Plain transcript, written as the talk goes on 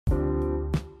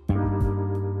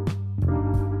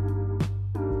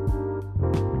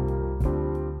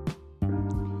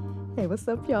what's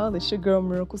up, y'all? It's your girl,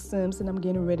 Miracle Sims, and I'm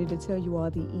getting ready to tell you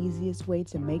all the easiest way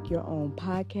to make your own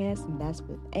podcast, and that's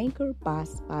with Anchor by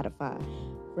Spotify.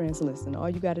 Friends, listen, all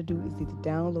you got to do is either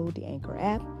download the Anchor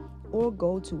app or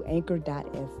go to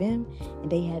anchor.fm, and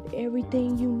they have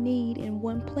everything you need in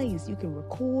one place. You can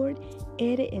record,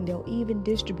 edit, and they'll even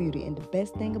distribute it. And the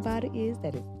best thing about it is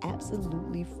that it's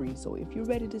absolutely free. So if you're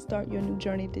ready to start your new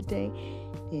journey today,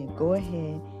 then go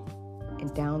ahead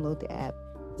and download the app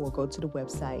or go to the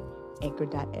website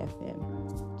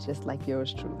anchor.fm, just like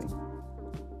yours truly.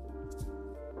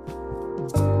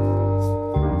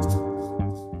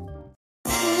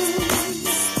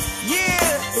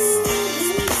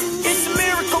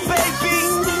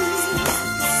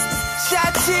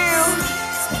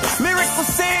 Miracle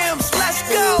Sims, let's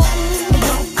go.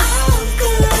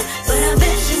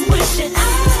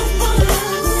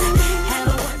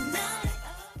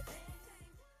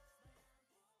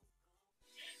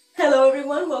 Hello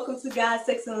everyone, welcome to God,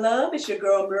 Sex, and Love. It's your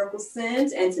girl Miracle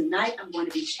Sims, and tonight I'm going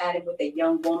to be chatting with a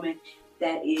young woman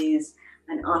that is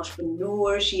an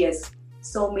entrepreneur. She has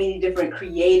so many different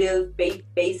creative,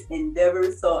 faith-based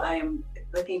endeavors, so I am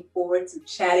looking forward to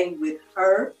chatting with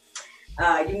her.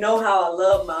 You know how I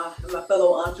love my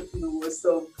fellow entrepreneurs.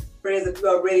 So friends, if you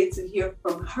are ready to hear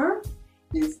from her,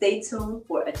 then stay tuned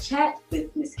for a chat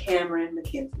with Miss Kamryn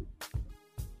Mackenzie.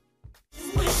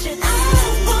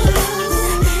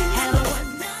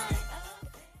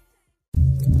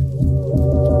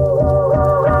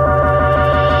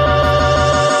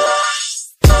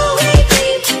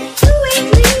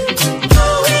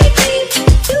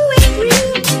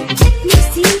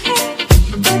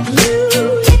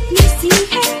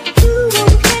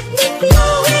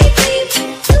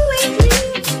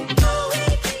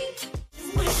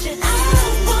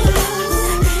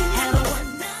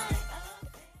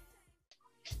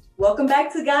 Welcome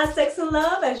back to God, Sex, and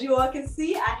Love. As you all can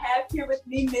see, I have here with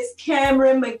me Miss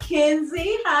Kamryn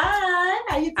Mackenzie. Hi,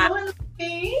 how you doing,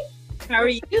 Lee? How are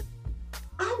you?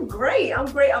 I'm great.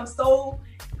 I'm so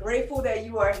grateful that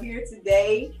you are here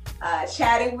today,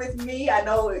 chatting with me. I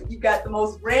know you got the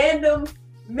most random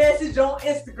message on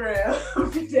Instagram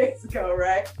a few days ago,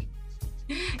 right?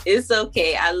 It's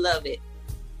okay. I love it.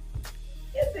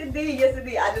 Yes, indeed. Yes,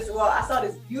 indeed. I saw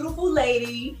this beautiful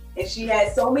lady, and she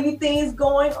had so many things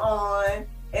going on.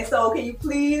 And so, can you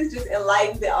please just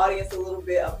enlighten the audience a little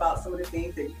bit about some of the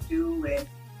things that you do, and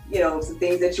some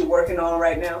things that you're working on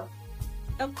right now?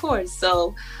 Of course.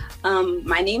 So,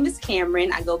 my name is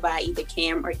Kamryn. I go by either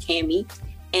Cam or Cammy,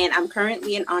 and I'm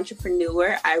currently an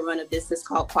entrepreneur. I run a business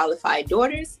called Qualified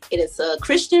Daughters. It is a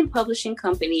Christian publishing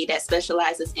company that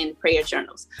specializes in prayer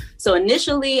journals. So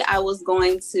initially, I was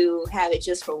going to have it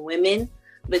just for women,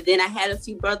 but then I had a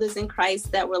few brothers in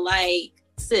Christ that were like,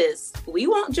 sis, we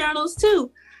want journals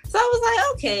too. So I was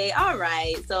like, okay, all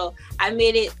right. So I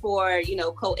made it for,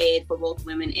 co-ed for both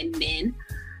women and men.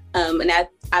 And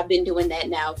I've been doing that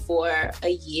now for a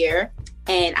year.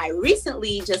 And I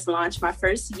recently just launched my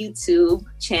first YouTube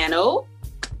channel.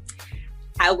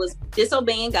 I was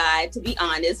disobeying God, to be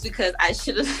honest, because I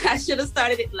should have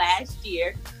started it last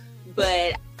year,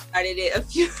 but I started it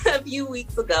a few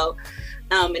weeks ago.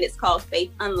 And it's called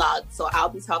Faith Unlocked. So I'll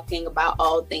be talking about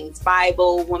all things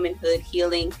Bible, womanhood,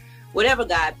 healing, whatever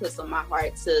God puts on my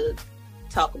heart to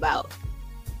talk about.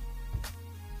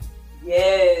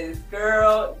 Yes,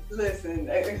 girl, listen,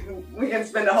 we can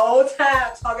spend the whole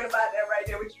time talking about that right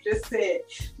there, what you just said.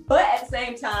 But at the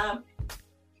same time,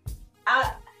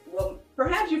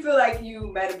 perhaps you feel like you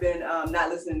might have been not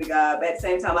listening to God, but at the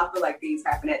same time, I feel like things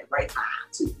happen at the right time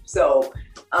too. So,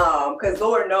 because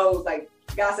Lord knows, like,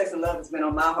 God, Sex, and Love has been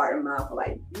on my heart and mind for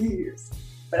like years.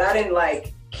 But I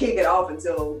didn't kick it off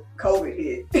until COVID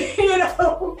hit,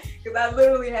 because I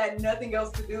literally had nothing else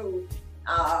to do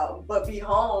but be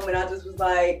home, and I just was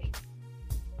like,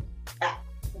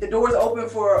 the doors open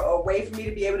for a way for me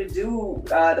to be able to do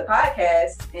the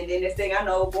podcast, and then this thing I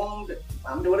know, boom,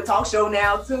 I'm doing a talk show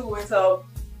now too, and so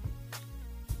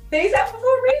things happen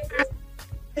for a reason.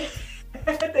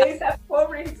 Things happen for a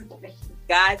reason.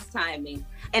 God's timing.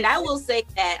 And I will say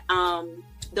that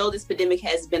though this pandemic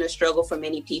has been a struggle for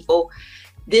many people,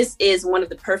 this is one of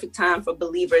the perfect time for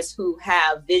believers who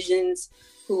have visions,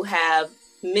 who have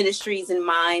ministries in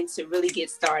mind to really get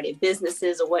started,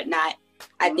 businesses or whatnot.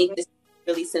 I think this is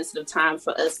a really sensitive time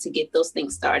for us to get those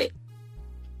things started.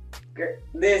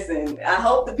 Listen, I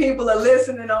hope the people are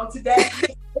listening on today.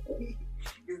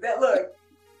 Because look,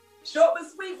 short but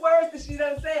sweet words that she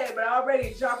done said, but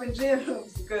already dropping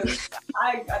gems, because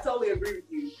I totally agree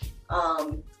with you.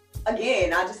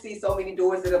 Again, I just see so many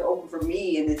doors that have opened for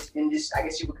me in this, I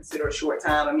guess you would consider a short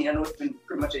time. I mean, I know it's been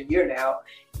pretty much a year now.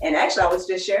 And actually, I was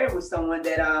just sharing with someone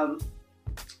that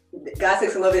God,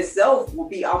 Sex, and Love itself will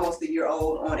be almost a year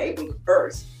old on April the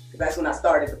 1st. Because that's when I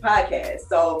started the podcast.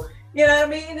 So, you know what I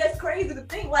mean? That's crazy to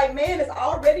think, like, man, it's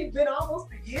already been almost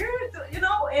a year, you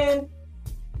know,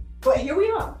 but here we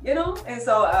are, you know? And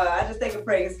so I just thank and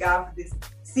praise God for this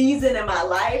season in my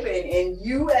life, and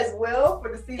you as well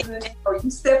for the season of you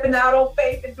stepping out on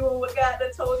faith and doing what God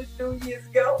had told you to do years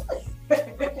ago.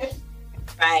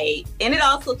 Right. And it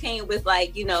also came with,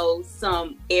 like, you know,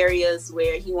 some areas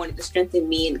where he wanted to strengthen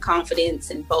me in confidence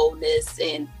and boldness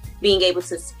and being able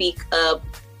to speak up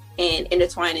and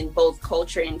intertwine in both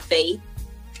culture and faith.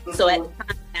 Mm-hmm. So at the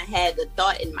time I had the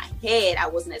thought in my head, I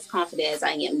wasn't as confident as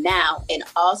I am now. And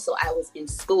also I was in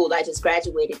school. I just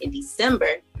graduated in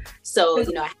December. So,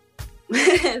 you know,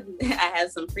 I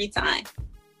had some free time.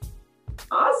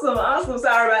 Awesome.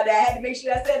 Sorry about that. I had to make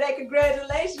sure I said that.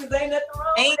 Congratulations. Ain't nothing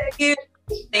wrong with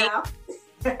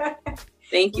that.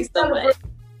 Thank you so much.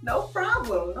 No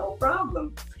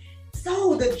problem.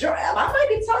 So the journal, I might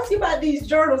need to talk to you about these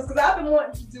journals because I've been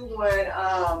wanting to do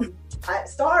one. I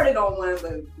started on one,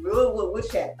 but we'll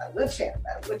chat about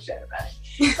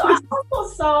it. So I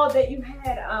also saw that you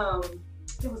had,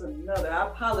 there was another, I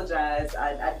apologize.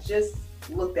 I just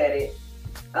looked at it,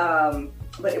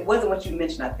 but it wasn't what you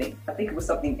mentioned, I think. I think it was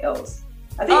something else.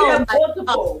 I think you have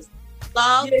multiple.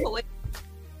 Blog, yes. poetry.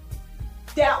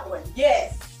 That one,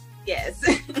 yes. Yes.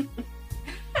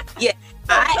 Yeah,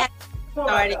 I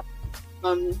started.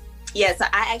 So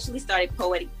I actually started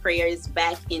Poetic Prayers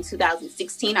back in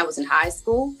 2016. I was in high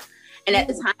school, and at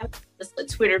the time, it was just a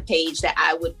Twitter page that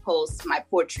I would post my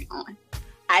poetry on.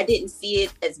 I didn't see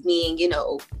it as being, you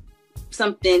know,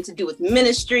 something to do with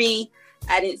ministry.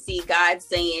 I didn't see God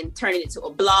saying turn it into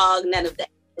a blog. None of that.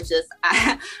 It's just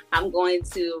I'm going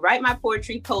to write my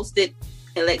poetry, post it,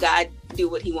 and let God do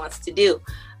what He wants to do.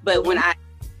 But when I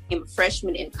became a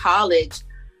freshman in college,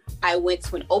 I went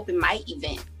to an open mic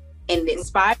event, and it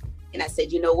inspired me. And I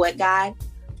said, you know what, God,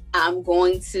 I'm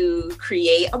going to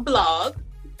create a blog.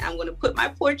 I'm going to put my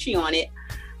poetry on it,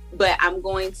 but I'm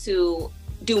going to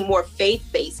do more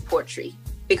faith-based poetry,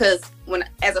 because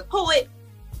as a poet,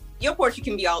 your poetry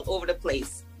can be all over the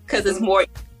place because it's more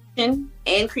emotion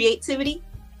and creativity.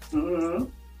 Mm-hmm.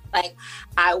 Like,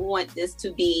 I want this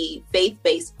to be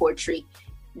faith-based poetry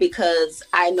because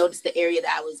I noticed the area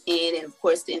that I was in, and of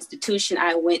course the institution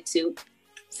I went to.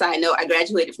 Side note, I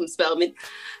graduated from Spelman.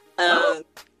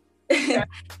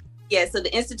 Yeah, so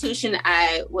the institution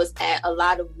I was at, a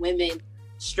lot of women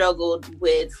struggled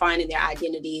with finding their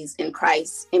identities in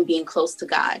Christ and being close to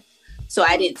God. So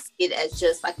I didn't see it as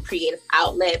just like a creative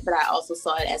outlet, but I also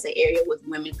saw it as an area where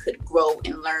women could grow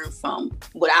and learn from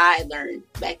what I learned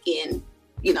back in,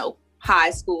 you know,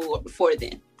 high school or before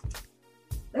then.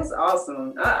 That's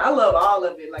awesome. I love all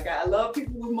of it. Like, I love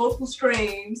people with multiple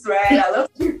streams, right? I love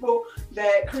people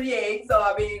that create. So,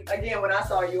 I mean, again, when I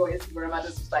saw you on Instagram, I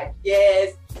just was like,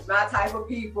 yes, my type of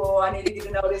people. I need to get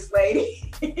to know this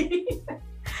lady and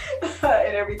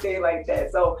everything like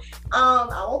that. So,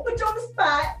 I won't put you on the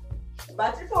spot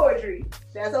about your poetry.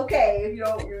 That's okay. If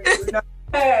you're not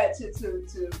prepared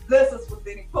to bless us with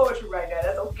any poetry right now,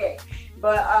 that's okay.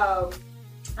 But,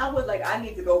 I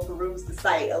need to go peruse the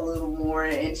site a little more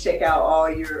and check out all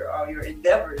your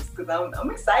endeavors, because I'm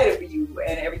excited for you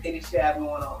and everything that you have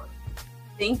going on.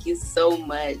 Thank you so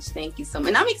much.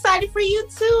 And I'm excited for you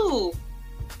too.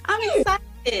 I'm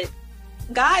excited.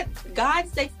 God,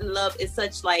 sex, and love is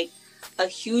such like a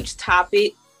huge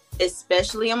topic,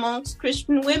 especially amongst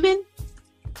Christian women.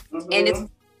 Mm-hmm. And it's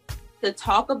to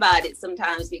talk about it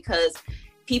sometimes because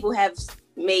people have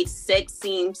made sex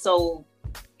seem so,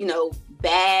 you know,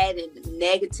 bad and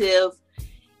negative,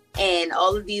 and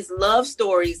all of these love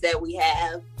stories that we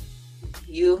have.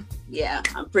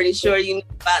 I'm pretty sure you know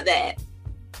about that.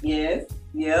 Yes.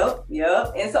 Yep.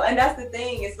 And that's the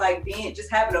thing. It's like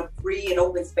just having a free and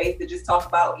open space to just talk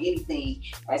about anything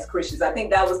as Christians. I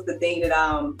think that was the thing that,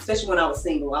 especially when I was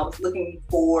single, I was looking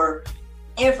for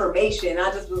information. I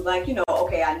just was like,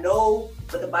 okay, I know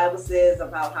what the Bible says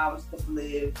about how I'm supposed to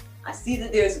live. I see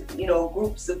that there's,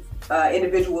 groups of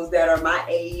individuals that are my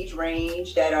age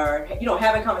range that are,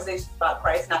 having conversations about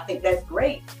Christ, and I think that's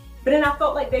great. But then I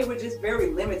felt like they were just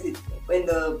very limited in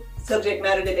the subject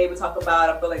matter that they would talk about.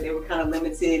 I felt like they were kind of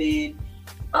limited in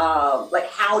like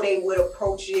how they would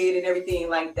approach it and everything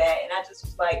like that. And I just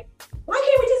was like, why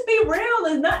can't we just be real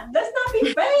and let's not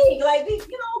be fake? Like,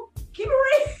 keep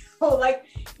it real. Like,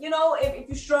 if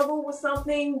you struggle with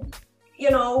something,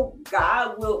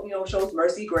 God will, shows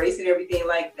mercy, grace, and everything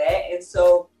like that. And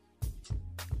so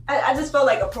I just felt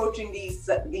like approaching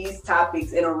these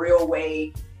topics in a real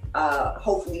way,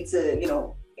 hopefully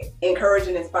to, encourage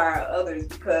and inspire others,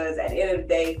 because at the end of the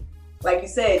day, like you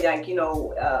said, like,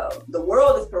 the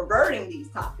world is perverting these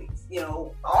topics,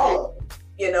 all of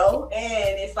them,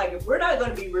 and it's like, if we're not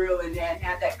going to be real and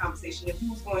have that conversation, if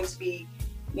who's going to be,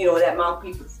 that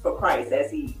mouthpiece for Christ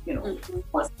as he,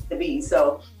 wants to be.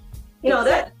 So,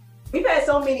 that we've had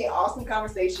so many awesome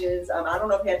conversations. I don't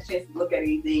know if you had a chance to look at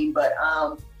anything, but,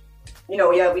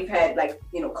 we've had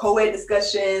co-ed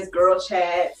discussions, girl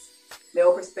chats,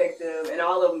 male perspective, and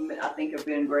all of them I think have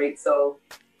been great. So,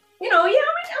 I'm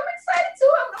excited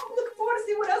too. I'm looking forward to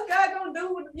see what else God gonna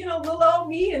do with, little old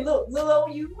me and little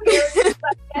old you.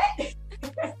 Like that.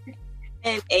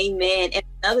 And amen. And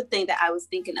another thing that I was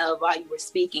thinking of while you were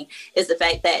speaking is the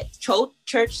fact that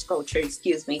church culture,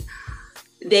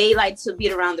 they like to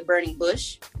beat around the burning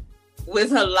bush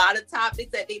with a lot of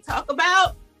topics that they talk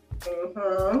about.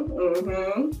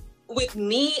 With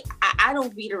me, I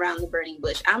don't beat around the burning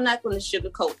bush. I'm not going to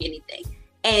sugarcoat anything.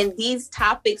 And these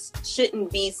topics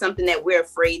shouldn't be something that we're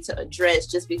afraid to address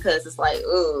just because it's like,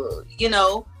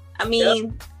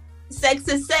 sex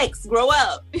is sex, grow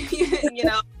up,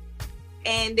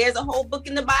 and there's a whole book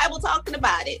in the Bible talking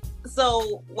about it.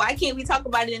 So why can't we talk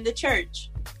about it in the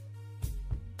church?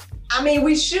 I mean,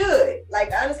 we should,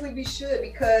 honestly, we should,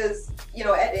 because,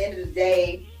 at the end of the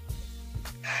day,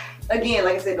 again,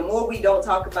 like I said, the more we don't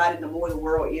talk about it, the more the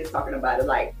world is talking about it.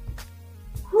 Like,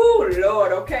 whoo,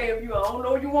 Lord, okay, if you don't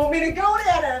know you want me to go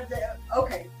there,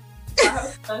 okay. I have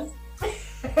a son.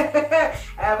 I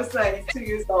have a son, he's 2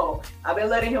 years old. I've been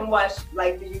letting him watch, the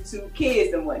YouTube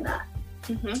Kids and whatnot.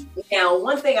 Now,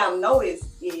 one thing I've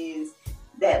noticed is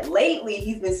that lately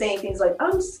he's been saying things like,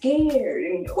 I'm scared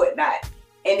and whatnot.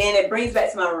 And then it brings back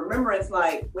to my remembrance,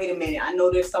 like, wait a minute, I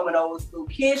know there's some of those little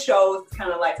kid shows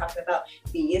kind of like talking about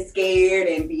being scared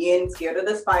and being scared of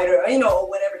the spider, or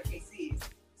whatever the case is.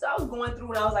 So I was going through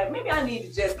and I was like, maybe I need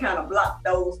to just kind of block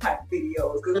those type of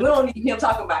videos, because we don't need him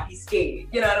talking about he's scared.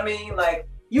 You know what I mean? Like,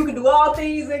 you can do all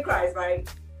things in Christ, right?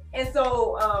 And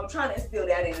so trying to instill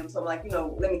that in him. So I'm like,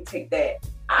 let me take that.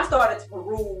 I started to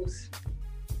peruse.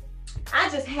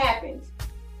 I just happened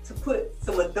to put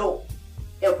some adult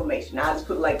information. I'll just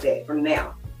put it like that for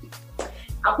now.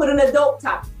 I put an adult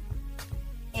topic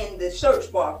in the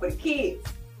search bar for the kids,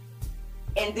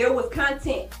 and there was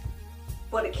content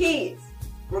for the kids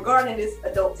regarding this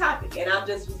adult topic, and I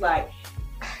just was like,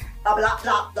 blah blah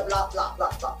blah blah blah blah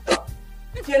blah blah.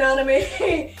 You know what I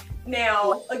mean?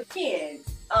 Now again,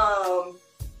 I'm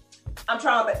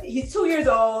trying, but he's 2 years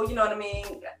old. You know what I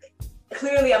mean?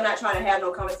 Clearly, I'm not trying to have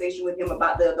no conversation with him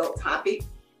about the adult topic.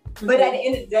 But at the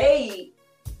end of the day,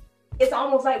 it's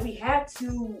almost like we have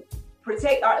to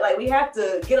protect we have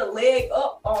to get a leg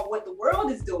up on what the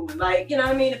world is doing. Like, you know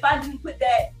what I mean? If I didn't put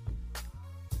that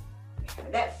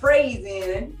phrase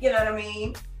in, you know what I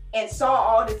mean, and saw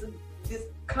all this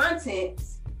content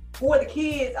for the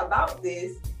kids about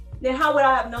this, then how would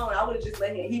I have known? I would have just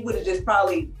let him, he would have just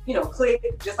probably,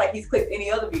 clicked just like he's clicked any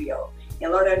other video,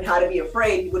 and learning how to be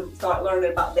afraid, he would start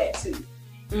learning about that too.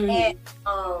 And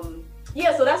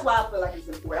so that's why I feel like it's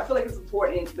important. I feel like it's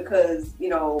important because,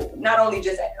 not only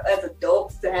just as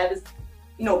adults to have this,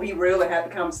 be real and have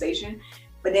the conversation,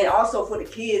 but then also for the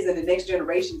kids and the next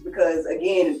generations, because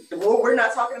again, the more we're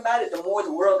not talking about it, the more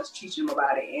the world is teaching them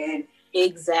about it. And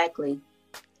exactly.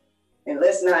 And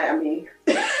let's not, I mean.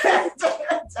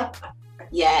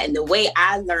 Yeah, and the way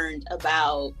I learned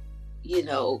about,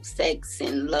 sex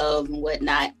and love and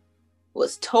whatnot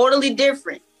was totally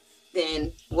different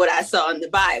than what I saw in the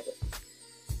Bible.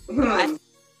 I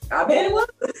bet it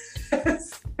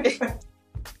was.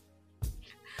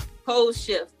 Whole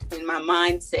shift in my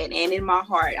mindset and in my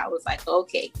heart. I was like,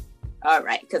 okay, all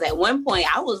right. Because at one point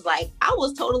I was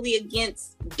totally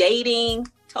against dating,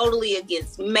 totally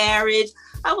against marriage.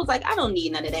 I was like, I don't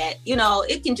need none of that.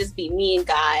 It can just be me and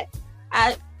God.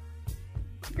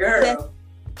 Girl,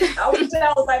 I was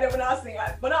like that when I was single.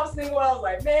 When I was single, I was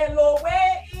like, man, Lord,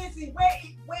 where is he? Where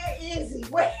is he?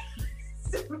 Where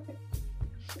is he?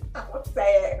 I was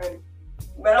sad, honey.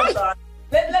 But I'm sorry.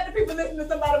 Let the people listen to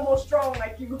somebody more strong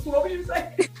like you. What were you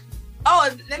saying? Oh,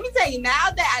 let me tell you, now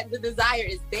that the desire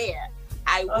is there,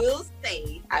 I will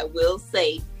say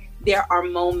there are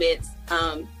moments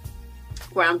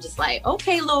where I'm just like,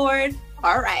 okay, Lord,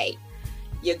 all right,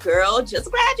 your girl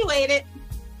just graduated.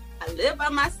 I live by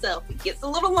myself. It gets a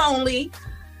little lonely.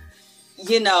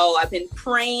 I've been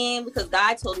praying because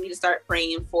God told me to start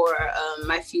praying for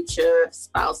my future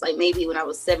spouse, like maybe when I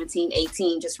was 17,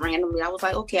 18, just randomly. I was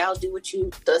like, okay, I'll do what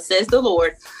thus says the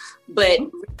Lord. But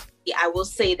I will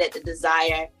say that the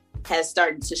desire has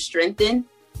started to strengthen.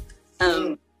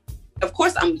 Of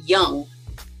course, I'm young.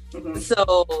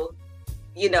 So,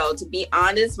 to be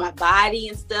honest, my body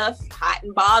and stuff, hot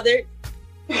and bothered.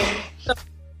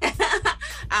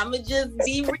 I'ma just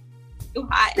be real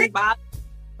hot and bothered.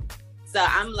 So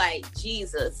I'm like,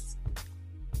 Jesus.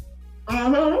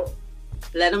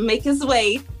 Let him make his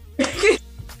way.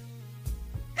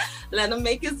 Let him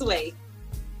make his way.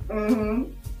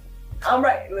 I'm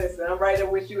right. Listen, I'm right there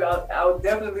with you. I'll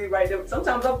definitely right there.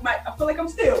 Sometimes I feel like I'm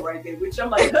still right there with you. I'm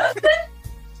like, husband,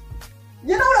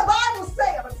 you know the Bible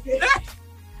say. I'm just kidding.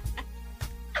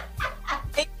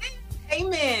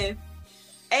 Amen.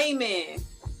 Amen.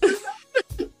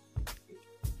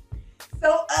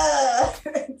 So,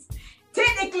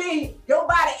 technically, your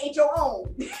body ain't your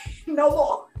own no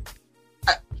more.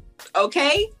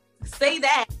 Okay, say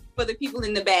that for the people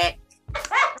in the back.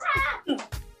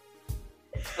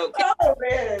 Okay. Oh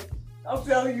man, I'm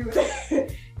telling you.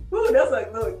 Ooh, that's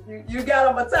like, look, you got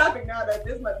on my topic now. That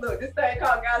this thing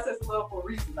called God Says Love for a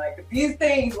reason. Like these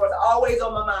things was always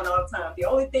on my mind all the time. The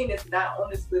only thing that's not on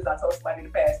this list, I told somebody in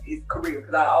the past, is career,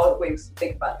 because I always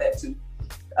think about that too.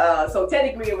 So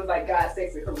technically, it was like God,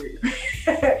 sex, and career.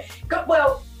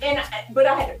 Well, but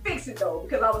I had to fix it though,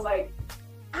 because I was like,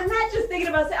 I'm not just thinking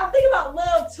about sex. I'm thinking about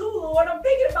love too, Lord. I'm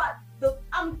thinking about the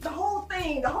whole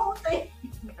thing.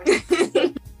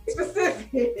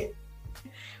 Specific.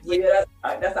 But yeah,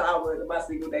 that's how I was in my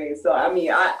single days. So I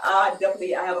mean, I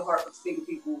definitely have a heart for single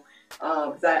people,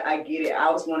 because I get it.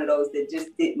 I was one of those that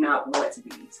just did not want to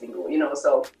be single, you know.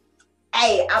 So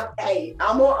I'm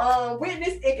gonna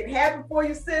witness. It can happen for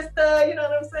you, sister. You know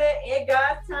what I'm saying? And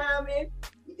God's timing,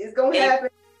 it's gonna happen.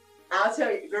 I'll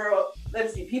tell you, girl. Let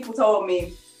me see. People told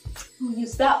me, you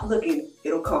stop looking,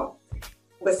 it'll come.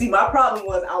 But see, my problem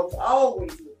was I was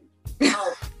always looking.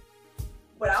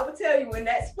 But I would tell you, in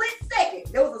that split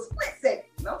second, there was a split second.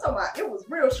 And I'm talking about, it was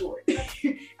real short.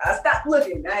 I stopped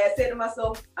looking. I had said to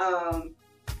myself,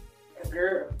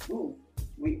 girl,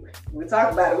 we'll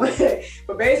talk about it.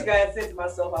 But basically, I had said to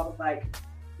myself, I was like,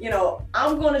 you know,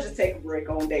 I'm going to just take a break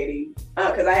on dating.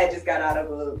 Because I had just got out of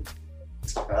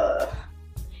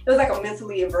it was like a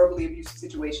mentally and verbally abusive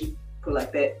situation, put it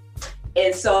like that.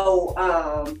 And so,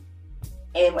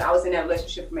 and I was in that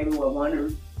relationship for maybe,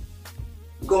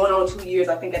 going on 2 years,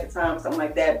 I think at the time, something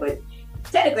like that. But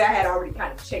technically, I had already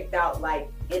kind of checked out, like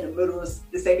in the middle of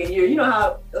the second year. You know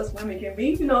how us women can be.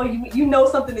 You know, you know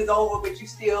something is over, but you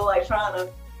still like trying to.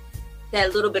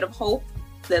 That little bit of hope.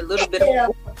 That little bit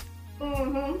of hope.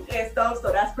 And stuff.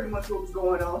 So that's pretty much what was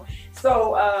going on.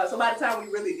 So, so by the time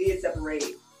we really did separate,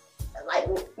 like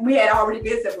we had already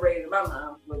been separated in my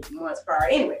mind for months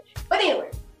prior. But anyway,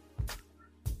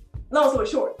 long story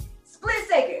short. Split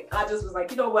second, I just was like,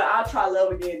 you know what, I'll try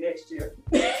love again next year.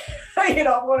 You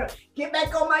know, I want to get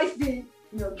back on my feet,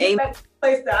 you know, get back to the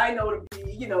place that I know to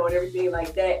be, you know, and everything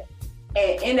like that.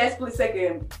 And in that split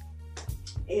second,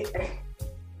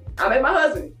 I met my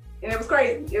husband, and it was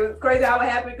crazy. It was crazy how it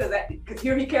happened, because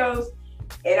here he comes,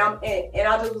 and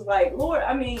I just was like, Lord,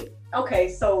 I mean, okay,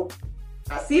 so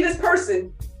I see this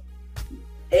person,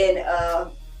 and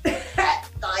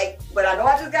like, but I know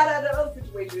I just got out of the other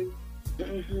situation.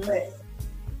 But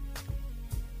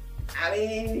I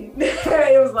mean,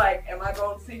 it was like, am I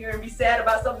going to sit here and be sad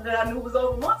about something that I knew was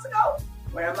over months ago?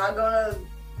 Or am I going to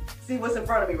see what's in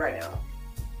front of me right now?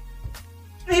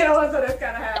 You know, so that's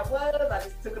kind of how it was. I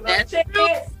just took another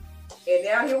chance. And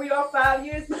now here we are 5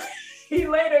 years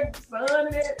later, son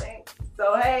and everything.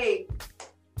 So, hey,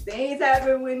 things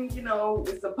happen when, you know,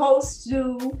 it's supposed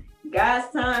to.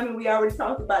 God's time, and we already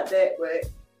talked about that,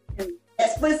 but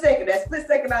that split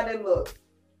second, I didn't look.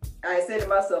 I said to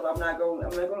myself, I'm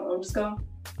just gonna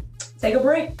take a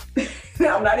break.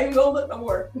 I'm not even gonna look no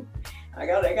more. I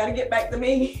gotta get back to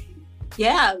me.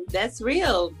 Yeah, that's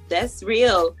real. That's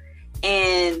real.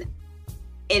 And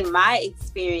in my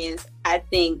experience, I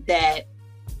think that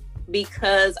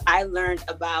because I learned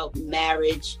about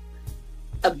marriage,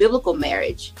 a biblical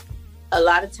marriage, a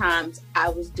lot of times I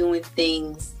was doing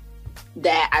things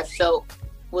that I felt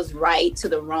was right to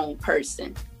the wrong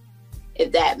person,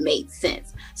 if that made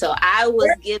sense. So I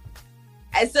was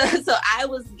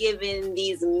given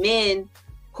these men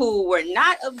who were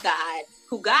not of God,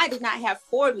 who God did not have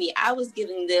for me. I was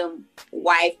giving them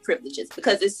wife privileges,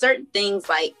 because there's certain things,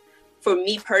 like for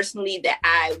me personally, that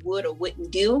I would or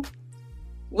wouldn't do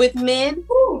with men.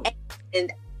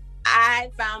 And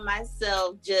I found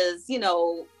myself just, you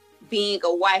know, being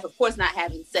a wife, of course, not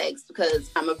having sex because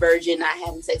I'm a virgin, not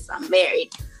having sex, I'm married,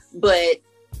 but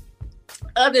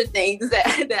other things that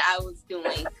I was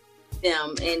doing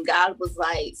them. And God was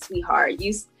like, sweetheart,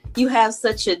 you have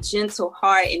such a gentle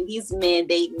heart, and these men,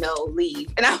 they know,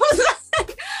 leave. And I was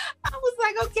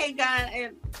like, okay, God.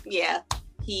 And yeah,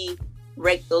 he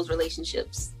wrecked those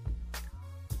relationships.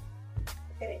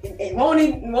 And won't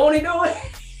he do it?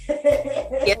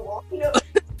 Yeah. Won't he do it?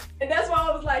 And that's why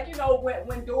I was like, you know,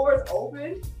 when doors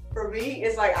open for me,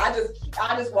 it's like I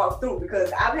just walk through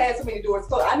because I've had so many doors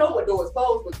closed. I know what doors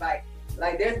closed look like.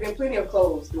 Like there's been plenty of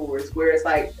closed doors where it's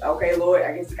like, okay, Lord,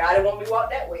 I guess the guy didn't want me to walk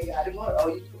that way. God didn't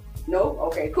want, you no,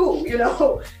 okay, cool, you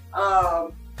know.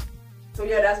 So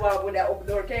yeah, that's why when that open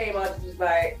door came, I was just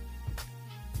like,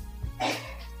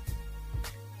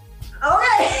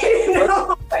 okay, you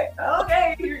know, like,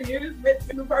 okay, you're just meant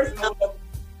to be personal.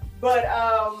 But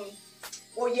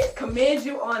well, yes, commend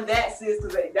you on that, sis,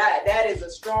 because that is a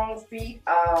strong feat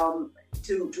to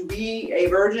be a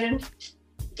virgin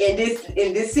in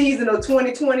this season of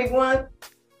 2021.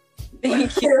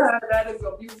 Thank you. That is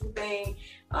a beautiful thing.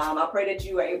 I pray that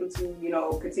you are able to, you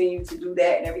know, continue to do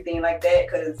that and everything like that.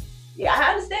 Because yeah,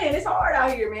 I understand it's hard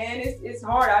out here, man. It's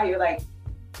hard out here. Like,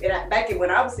 back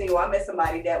when I was single, I met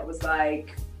somebody that was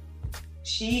like,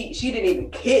 she didn't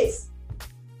even kiss.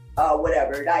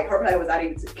 Whatever, like her plan was not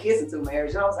even to kiss until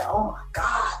marriage, and I was like, oh my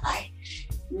God, like,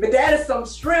 but that is some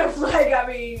strength. Like, I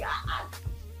mean, I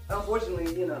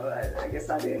unfortunately, you know, I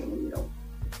guess I didn't,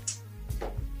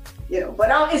 you know, but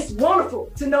it's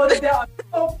wonderful to know that there are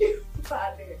so people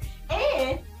out there,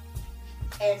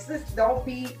 and sis, don't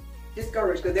be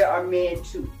discouraged because there are men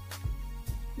too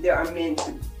that are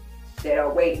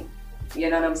waiting. You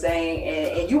know what I'm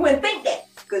saying? And you wouldn't think that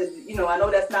because, you know, I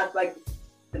know that's not like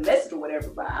the message or whatever,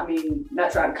 but I mean,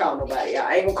 not trying to call nobody out.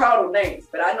 I ain't gonna call no names,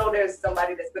 but I know there's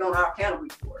somebody that's been on our panel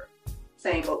before.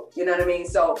 Same boat, you know what I mean?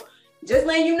 So just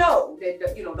letting you know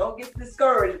that, you know, don't get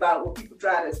discouraged about what people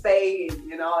try to say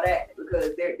and all that,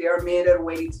 because there are men that are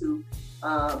waiting too.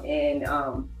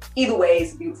 Either way,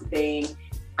 it's a beautiful thing.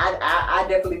 I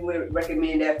definitely would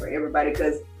recommend that for everybody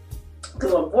because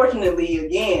unfortunately,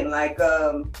 again, like,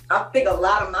 I think a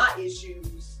lot of my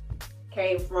issues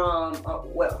came from,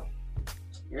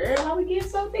 girl, how we get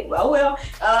something? Well,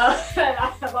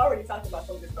 I've already talked about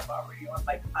some of this stuff already on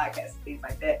like the podcast and things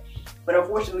like that. But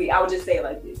unfortunately, I would just say it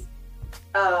like this.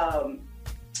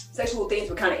 Sexual things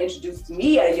were kind of introduced to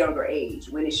me at a younger age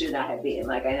when it should not have been.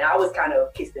 Like, and I was kind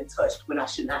of kissed and touched when I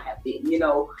should not have been, you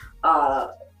know,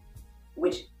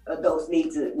 which adults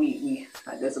need to,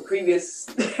 there's a previous,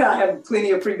 I have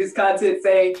plenty of previous content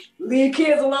saying, leave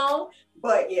kids alone.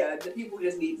 But yeah, the people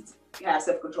just need to have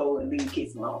self-control and leave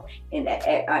kids alone in that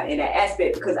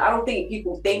aspect, because I don't think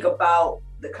people think about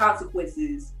the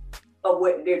consequences of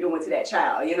what they're doing to that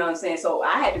child. You know what I'm saying? So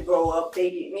I had to grow up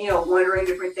thinking, you know, wondering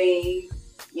different things,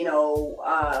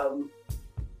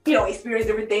 experience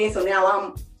different things. So now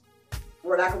I'm,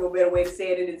 for lack of a better way to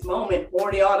say it in this moment,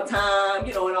 horny all the time,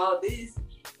 you know, and all this,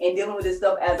 and dealing with this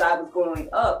stuff as I was growing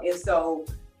up. And so,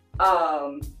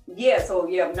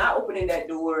 not opening that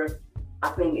door, I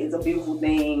think is a beautiful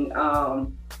thing.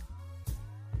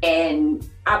 And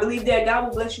I believe that God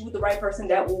will bless you with the right person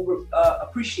that will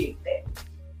appreciate that.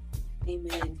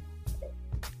 Amen.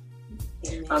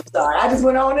 I'm sorry, I just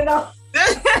went on and on.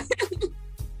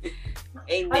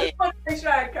 Amen. I just want to make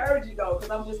sure I encourage you though, because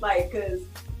I'm just like, because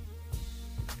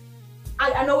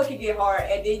I know it can get hard,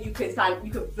 and then you could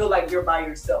feel like you're by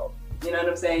yourself. You know what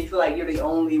I'm saying? You feel like you're the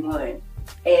only one,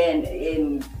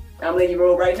 and I'm letting you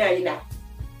roll right now. You're not.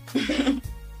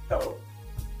 So,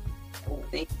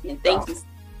 thank you.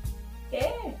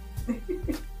 Yeah.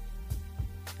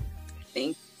 Thank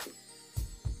you.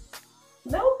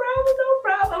 No problem.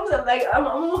 I'm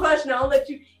gonna hush now. I'll let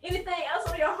you. Anything else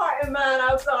on your heart and mind?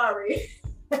 I'm sorry.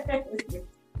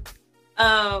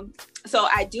 So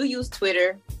I do use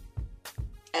Twitter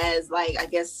as, like, I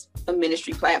guess, a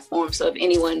ministry platform. So if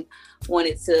anyone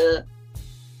wanted to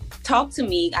talk to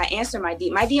me, I answer my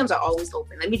DMs are always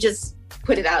open. Let me just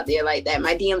put it out there like that.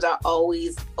 My DMs are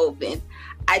always open.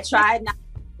 I try not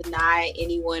to deny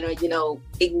anyone or,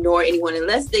 ignore anyone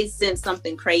unless they send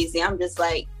something crazy. I'm just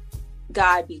like,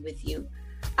 God be with you.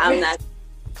 I'm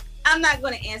not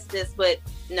going to answer this, but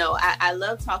no, I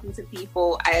love talking to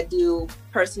people. I do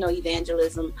personal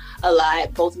evangelism a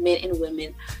lot, both men and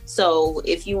women. So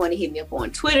if you want to hit me up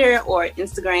on Twitter or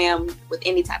Instagram with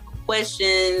any type of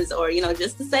questions or,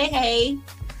 just to say, hey,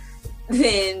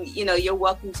 then, you're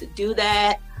welcome to do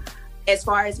that. As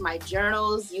far as my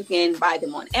journals, you can buy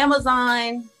them on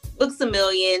Amazon, Books A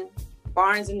Million,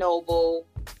 Barnes and Noble,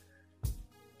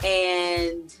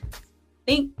 and I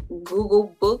think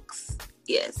Google Books.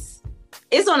 Yes.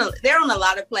 They're on a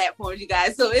lot of platforms, you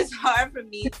guys. So it's hard for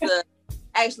me to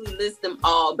actually list them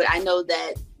all. But I know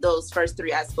that those first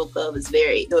three I spoke of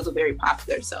those are very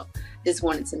popular. So just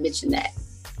wanted to mention that.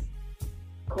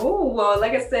 Cool. Well,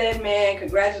 like I said, man,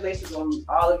 congratulations on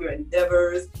all of your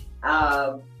endeavors.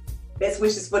 Best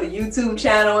wishes for the YouTube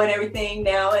channel and everything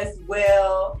now as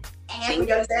well. And we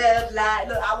got to have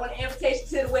look, I want an invitation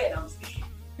to the wedding. I'm just kidding.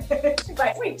 She's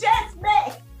like, we just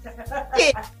met.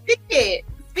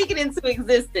 Speak it into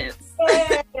existence.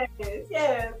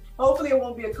 Yes. Hopefully it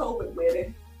won't be a COVID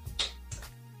wedding.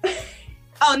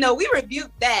 Oh no, we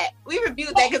rebuked that. We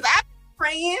rebuked that because I've been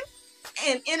praying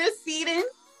and interceding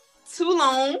too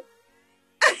long.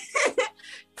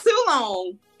 Too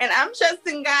long. And I'm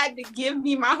trusting God to give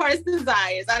me my heart's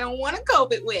desires. I don't want a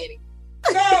COVID wedding.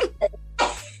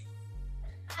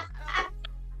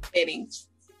 Wedding.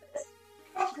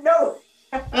 No.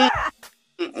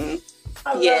 Mm-mm.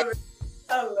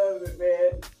 I love it,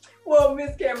 man. Well,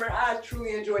 Miss Kamryn, I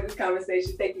truly enjoyed this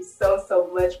conversation. Thank you so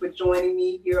much for joining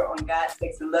me here on God,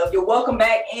 Sex, and Love. You're welcome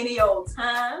back any old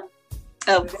time.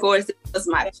 Of course, it was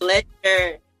my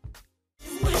pleasure.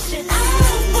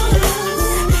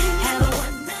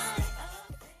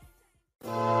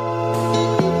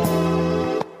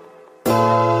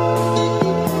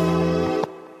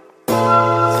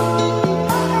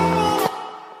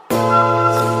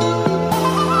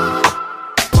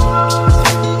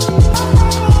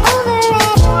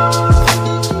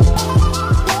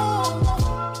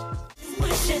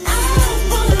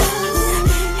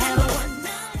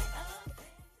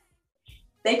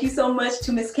 Thank you so much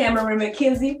to Miss Kamryn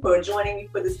Mackenzie for joining me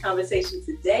for this conversation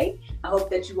today. I hope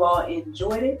that you all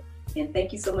enjoyed it, and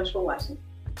thank you so much for watching.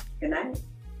 Good night.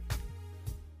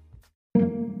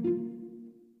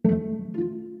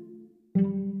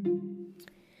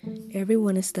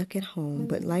 Everyone is stuck at home,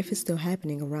 but life is still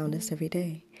happening around us every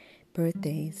day.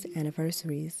 Birthdays,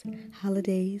 anniversaries,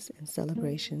 holidays, and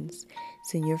celebrations.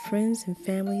 Send your friends and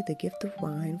family the gift of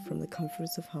wine from the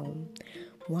comforts of home.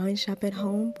 Wine shop at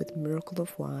home with Miracle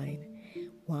of Wine.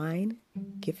 Wine,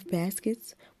 gift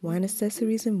baskets, wine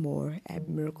accessories, and more at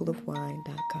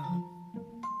miracleofwine.com.